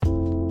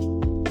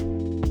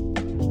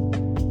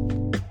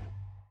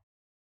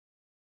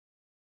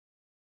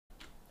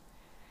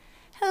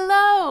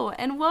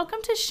and welcome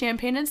to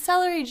Champagne and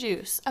Celery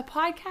Juice, a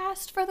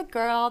podcast for the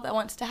girl that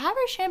wants to have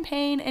her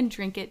champagne and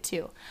drink it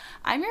too.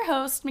 I'm your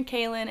host,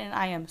 Michaelin, and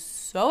I am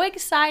so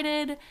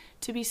excited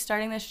to be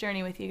starting this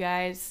journey with you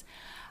guys.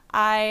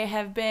 I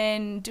have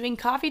been doing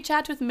coffee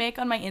chats with Mick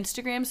on my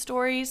Instagram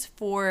stories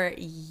for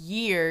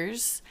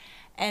years,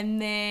 and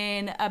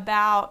then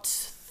about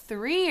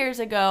 3 years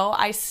ago,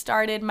 I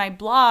started my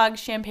blog,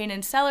 Champagne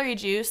and Celery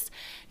Juice,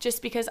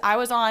 just because I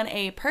was on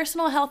a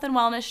personal health and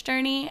wellness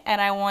journey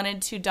and I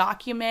wanted to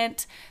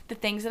document the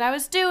things that I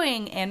was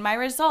doing and my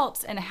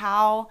results and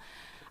how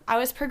I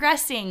was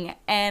progressing.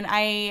 And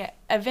I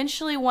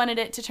eventually wanted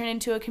it to turn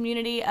into a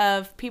community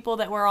of people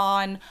that were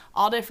on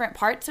all different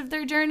parts of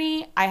their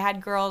journey. I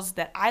had girls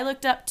that I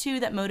looked up to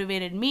that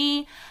motivated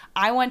me.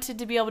 I wanted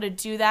to be able to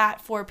do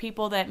that for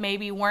people that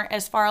maybe weren't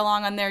as far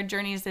along on their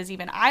journeys as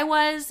even I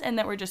was and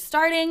that were just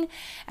starting.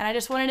 And I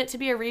just wanted it to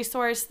be a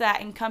resource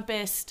that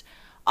encompassed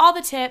all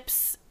the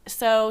tips,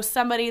 so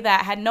somebody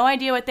that had no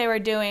idea what they were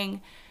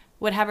doing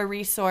would have a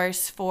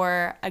resource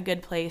for a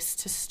good place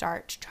to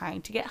start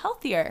trying to get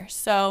healthier.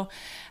 So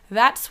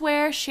that's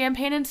where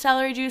Champagne and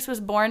Celery Juice was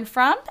born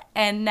from,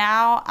 and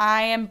now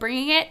I am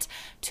bringing it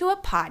to a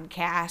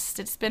podcast.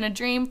 It's been a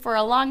dream for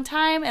a long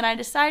time, and I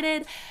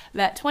decided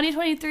that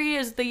 2023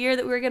 is the year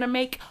that we were going to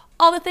make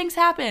all the things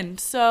happen.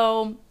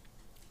 So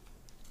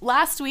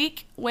last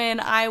week, when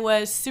I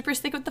was super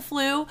sick with the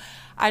flu,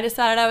 I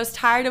decided I was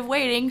tired of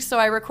waiting, so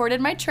I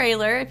recorded my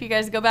trailer. If you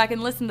guys go back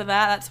and listen to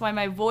that, that's why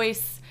my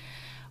voice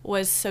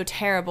was so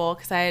terrible,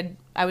 because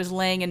I was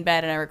laying in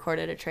bed and I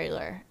recorded a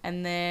trailer.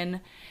 And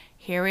then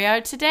here we are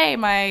today.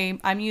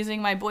 I'm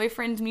using my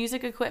boyfriend's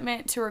music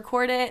equipment to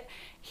record it.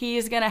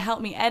 He's going to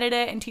help me edit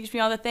it and teach me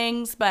all the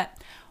things, but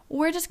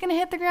we're just going to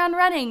hit the ground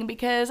running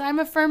because I'm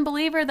a firm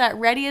believer that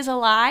ready is a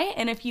lie,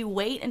 and if you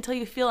wait until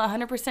you feel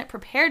 100%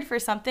 prepared for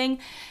something,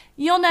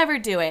 you'll never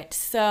do it.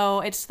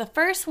 So it's the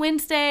first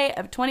Wednesday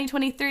of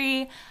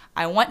 2023.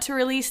 I want to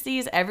release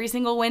these every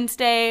single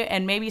Wednesday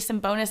and maybe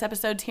some bonus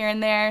episodes here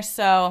and there.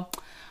 So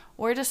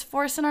we're just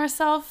forcing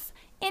ourselves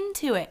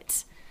into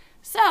it.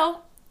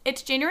 So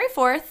it's January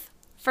 4th,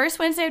 first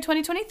Wednesday of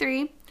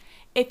 2023.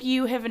 If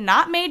you have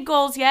not made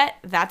goals yet,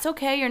 that's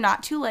okay. You're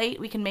not too late.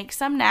 We can make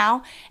some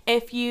now.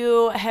 If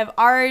you have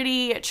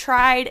already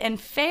tried and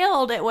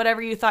failed at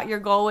whatever you thought your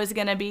goal was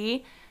going to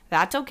be,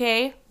 that's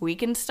okay. We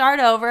can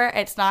start over.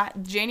 It's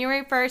not,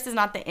 January 1st is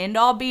not the end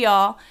all be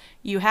all.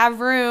 You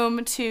have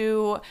room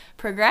to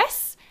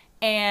progress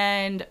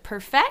and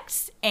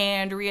perfect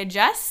and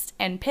readjust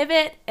and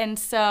pivot. And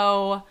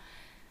so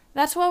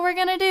that's what we're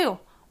going to do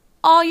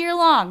all year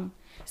long.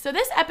 So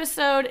this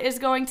episode is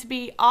going to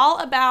be all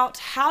about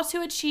how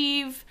to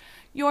achieve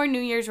your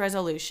New Year's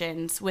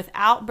resolutions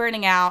without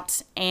burning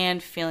out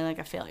and feeling like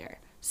a failure.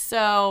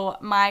 So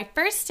my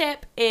first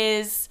tip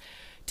is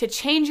to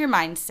change your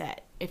mindset.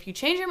 If you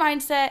change your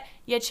mindset,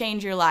 you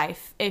change your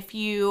life. If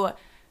you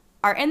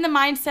are in the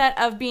mindset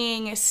of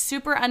being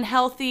super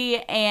unhealthy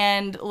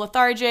and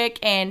lethargic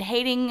and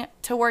hating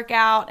to work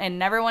out and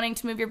never wanting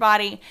to move your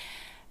body,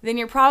 then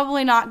you're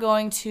probably not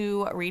going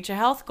to reach a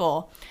health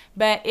goal.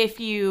 But if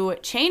you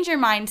change your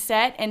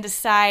mindset and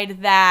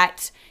decide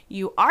that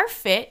you are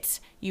fit,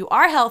 you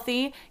are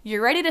healthy,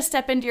 you're ready to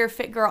step into your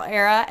fit girl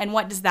era, and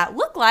what does that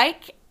look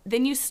like,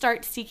 then you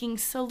start seeking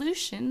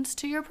solutions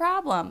to your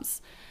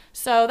problems.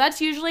 So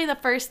that's usually the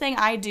first thing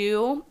I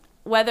do,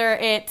 whether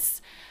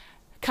it's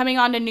coming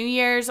on to New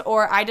Year's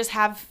or I just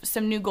have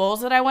some new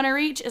goals that I want to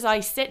reach, is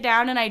I sit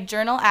down and I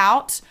journal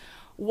out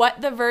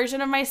what the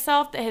version of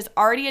myself that has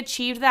already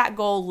achieved that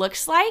goal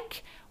looks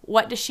like.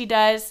 What does she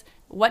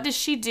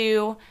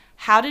do?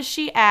 How does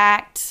she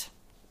act?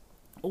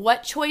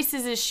 What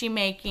choices is she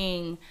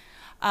making?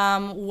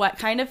 What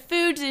kind of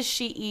foods is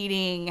she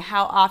eating?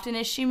 How often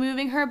is she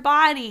moving her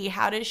body?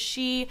 How does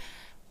she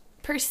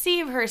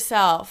perceive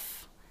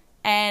herself?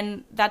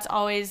 And that's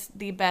always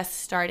the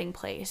best starting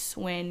place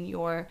when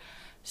you're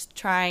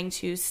trying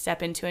to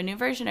step into a new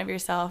version of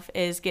yourself,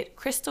 is get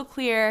crystal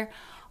clear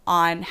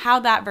on how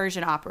that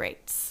version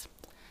operates.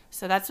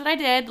 So that's what I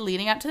did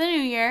leading up to the new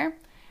year.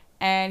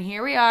 And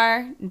here we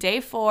are,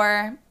 day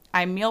 4.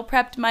 I meal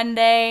prepped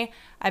Monday.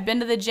 I've been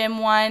to the gym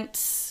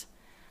once,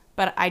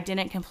 but I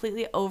didn't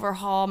completely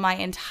overhaul my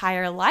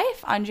entire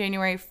life on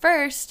January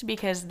 1st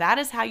because that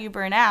is how you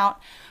burn out,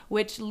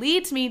 which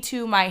leads me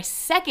to my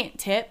second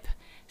tip: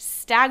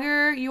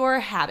 stagger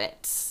your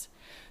habits.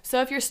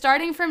 So if you're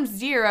starting from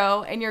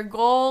 0 and your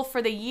goal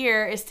for the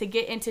year is to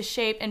get into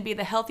shape and be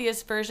the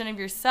healthiest version of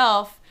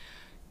yourself,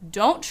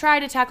 don't try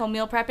to tackle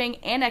meal prepping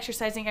and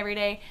exercising every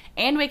day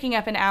and waking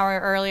up an hour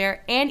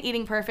earlier and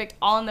eating perfect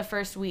all in the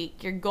first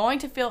week. You're going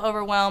to feel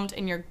overwhelmed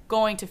and you're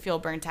going to feel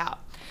burnt out.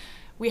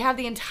 We have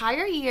the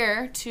entire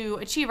year to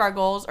achieve our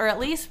goals, or at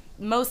least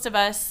most of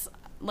us.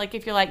 Like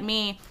if you're like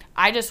me,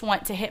 I just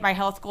want to hit my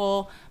health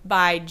goal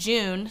by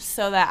June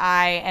so that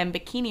I am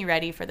bikini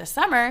ready for the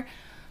summer.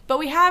 But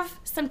we have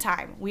some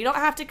time. We don't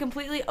have to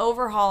completely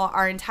overhaul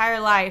our entire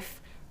life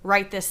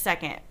right this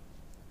second.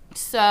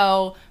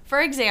 So,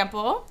 for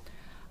example,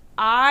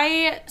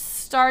 I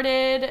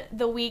started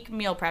the week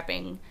meal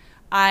prepping.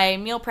 I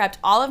meal prepped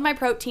all of my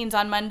proteins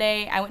on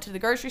Monday. I went to the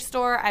grocery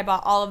store. I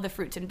bought all of the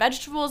fruits and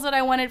vegetables that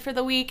I wanted for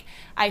the week.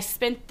 I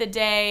spent the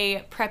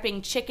day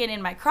prepping chicken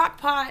in my crock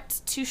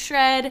pot to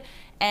shred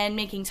and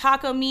making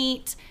taco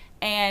meat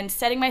and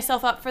setting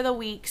myself up for the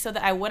week so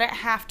that I wouldn't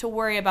have to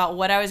worry about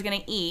what I was going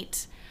to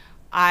eat.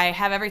 I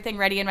have everything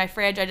ready in my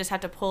fridge. I just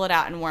have to pull it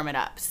out and warm it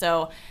up.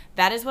 So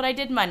that is what I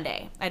did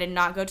Monday. I did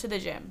not go to the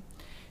gym.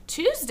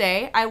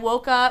 Tuesday, I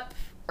woke up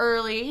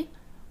early,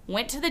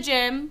 went to the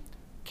gym,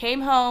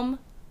 came home.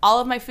 All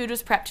of my food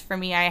was prepped for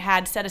me. I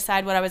had set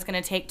aside what I was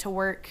going to take to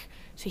work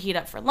to heat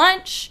up for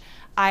lunch.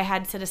 I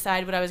had set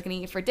aside what I was going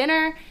to eat for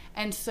dinner.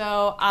 And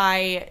so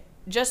I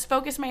just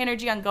focused my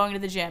energy on going to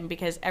the gym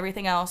because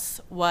everything else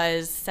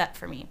was set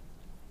for me.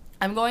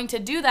 I'm going to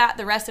do that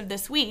the rest of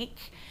this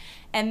week.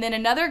 And then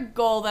another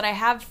goal that I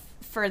have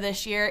for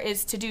this year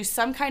is to do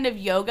some kind of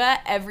yoga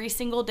every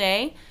single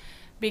day,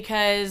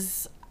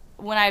 because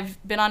when I've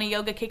been on a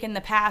yoga kick in the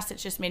past,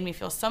 it's just made me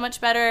feel so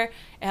much better.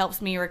 It helps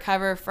me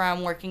recover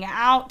from working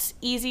out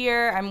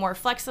easier. I'm more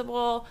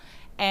flexible,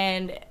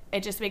 and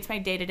it just makes my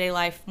day-to-day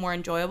life more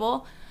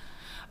enjoyable.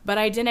 But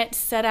I didn't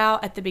set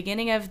out at the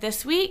beginning of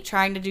this week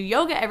trying to do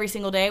yoga every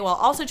single day while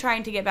also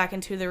trying to get back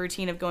into the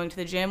routine of going to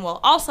the gym,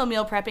 while also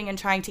meal prepping and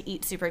trying to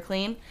eat super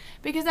clean,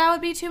 because that would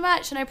be too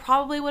much and I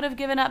probably would have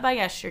given up by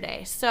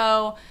yesterday.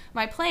 So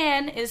my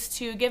plan is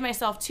to give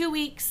myself 2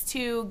 weeks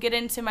to get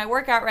into my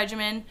workout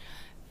regimen,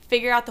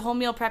 figure out the whole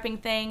meal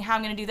prepping thing, how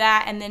I'm going to do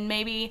that, and then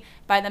maybe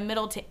by the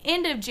middle to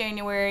end of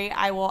January,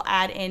 I will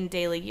add in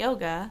daily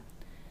yoga,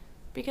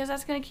 because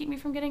that's going to keep me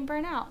from getting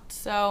burnt out.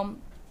 So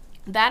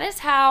that is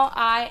how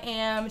I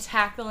am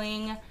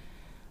tackling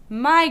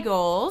my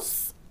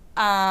goals.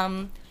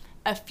 A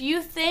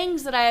few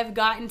things that I have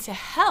gotten to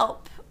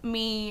help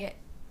me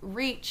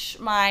reach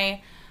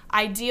my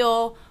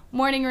ideal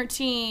morning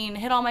routine,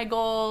 hit all my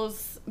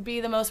goals,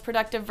 be the most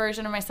productive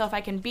version of myself I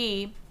can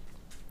be.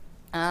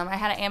 I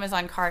had an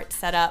Amazon cart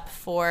set up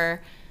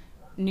for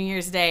New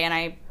Year's Day, and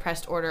I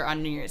pressed order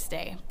on New Year's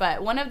Day.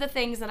 But one of the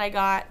things that I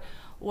got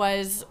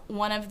was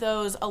one of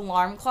those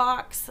alarm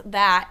clocks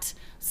that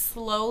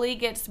slowly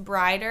gets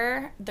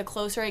brighter the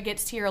closer it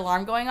gets to your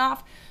alarm going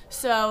off,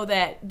 so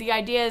that the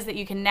idea is that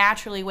you can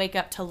naturally wake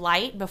up to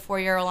light before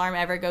your alarm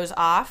ever goes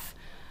off.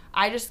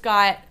 I just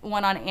got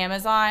one on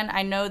Amazon.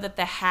 I know that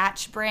the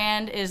Hatch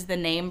brand is the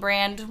name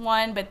brand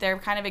one, but they're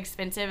kind of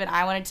expensive, and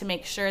I wanted to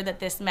make sure that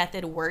this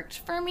method worked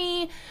for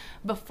me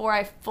before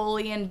I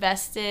fully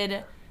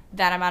invested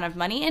that amount of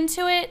money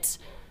into it.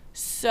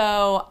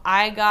 So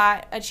I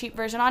got a cheap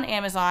version on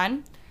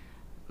Amazon.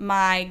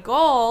 My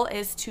goal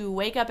is to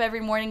wake up every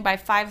morning by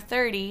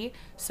 5:30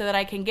 so that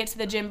I can get to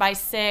the gym by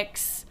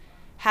 6,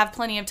 have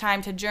plenty of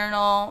time to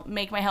journal,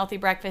 make my healthy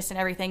breakfast and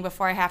everything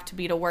before I have to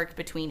be to work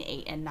between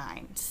 8 and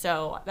 9.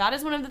 So that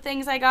is one of the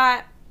things I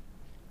got.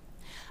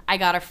 I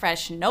got a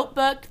fresh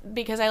notebook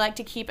because I like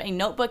to keep a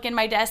notebook in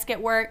my desk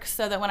at work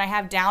so that when I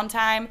have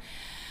downtime,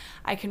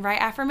 I can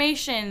write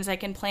affirmations, I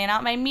can plan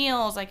out my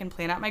meals, I can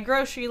plan out my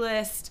grocery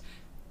list,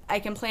 I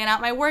can plan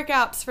out my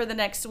workouts for the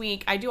next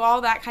week. I do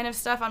all that kind of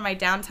stuff on my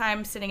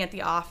downtime sitting at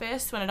the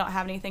office when I don't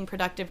have anything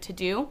productive to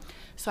do.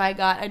 So I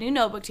got a new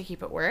notebook to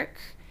keep at work.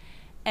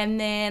 And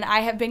then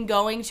I have been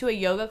going to a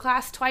yoga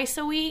class twice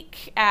a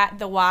week at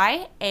the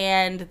Y,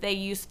 and they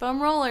use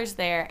foam rollers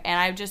there. And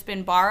I've just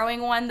been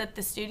borrowing one that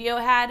the studio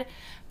had,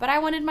 but I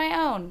wanted my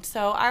own.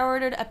 So I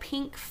ordered a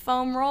pink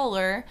foam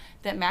roller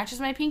that matches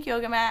my pink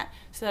yoga mat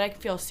so that I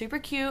can feel super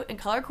cute and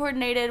color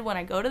coordinated when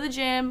I go to the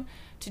gym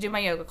to do my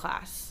yoga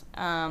class.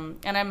 And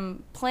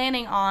I'm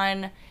planning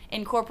on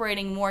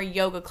incorporating more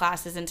yoga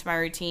classes into my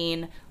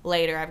routine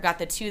later. I've got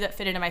the 2 that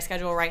fit into my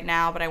schedule right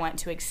now, but I want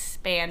to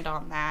expand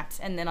on that.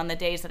 And then on the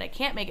days that I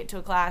can't make it to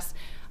a class,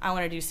 I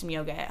want to do some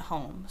yoga at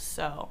home.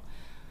 So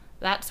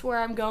that's where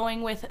I'm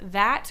going with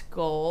that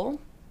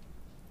goal.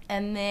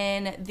 And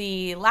then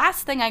the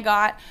last thing I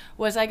got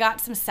was I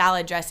got some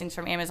salad dressings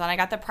from Amazon. I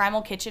got the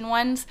Primal Kitchen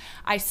ones.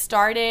 I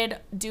started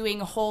doing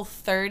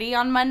Whole30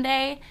 on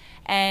Monday.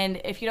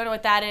 And if you don't know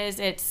what that is,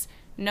 it's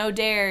no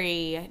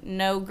dairy,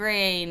 no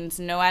grains,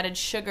 no added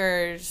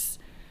sugars,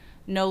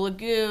 no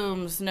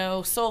legumes,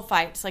 no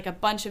sulfites, like a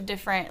bunch of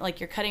different, like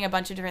you're cutting a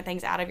bunch of different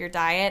things out of your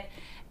diet.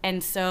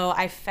 And so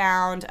I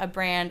found a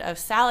brand of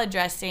salad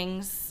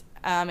dressings,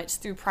 it's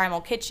through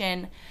Primal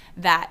Kitchen,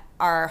 that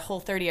are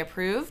Whole30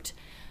 approved.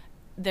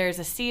 There's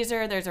a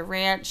Caesar, there's a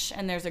Ranch,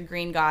 and there's a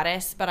Green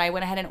Goddess, but I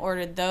went ahead and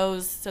ordered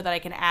those so that I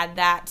can add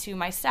that to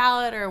my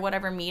salad or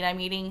whatever meat I'm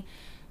eating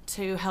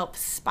to help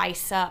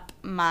spice up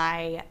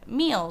my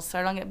meals so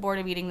I don't get bored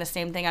of eating the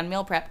same thing on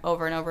meal prep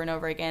over and over and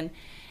over again.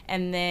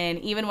 And then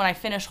even when I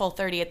finish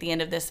Whole30 at the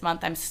end of this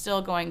month, I'm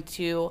still going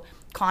to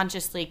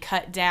consciously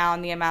cut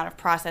down the amount of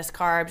processed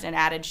carbs and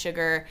added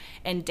sugar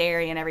and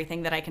dairy and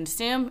everything that I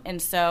consume. And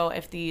so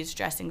if these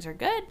dressings are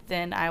good,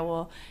 then I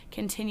will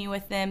continue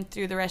with them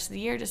through the rest of the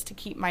year just to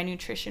keep my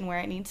nutrition where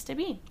it needs to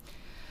be.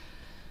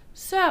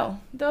 So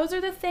those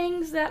are the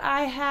things that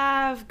I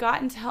have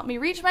gotten to help me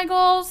reach my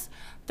goals.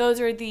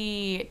 Those are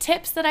the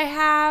tips that I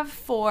have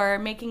for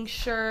making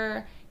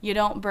sure you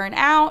don't burn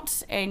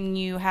out, and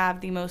you have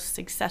the most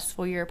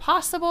successful year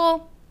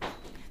possible.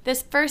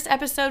 This first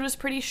episode was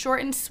pretty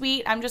short and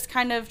sweet. I'm just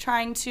kind of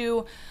trying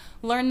to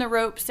learn the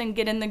ropes and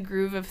get in the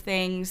groove of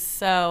things.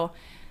 So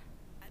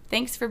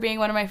thanks for being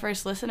one of my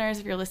first listeners.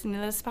 If you're listening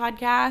to this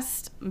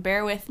podcast,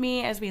 bear with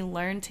me as we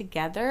learn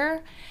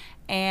together.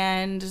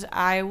 And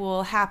I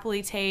will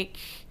happily take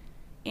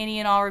any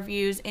and all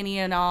reviews, any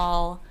and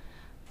all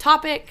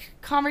topic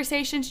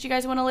conversations you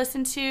guys want to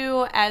listen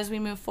to as we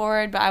move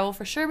forward. But I will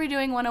for sure be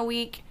doing one a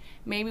week.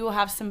 Maybe we'll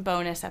have some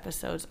bonus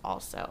episodes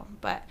also.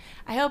 But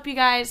I hope you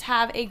guys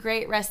have a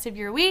great rest of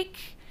your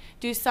week.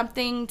 Do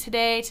something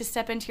today to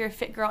step into your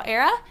fit girl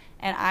era.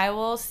 And I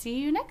will see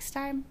you next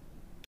time.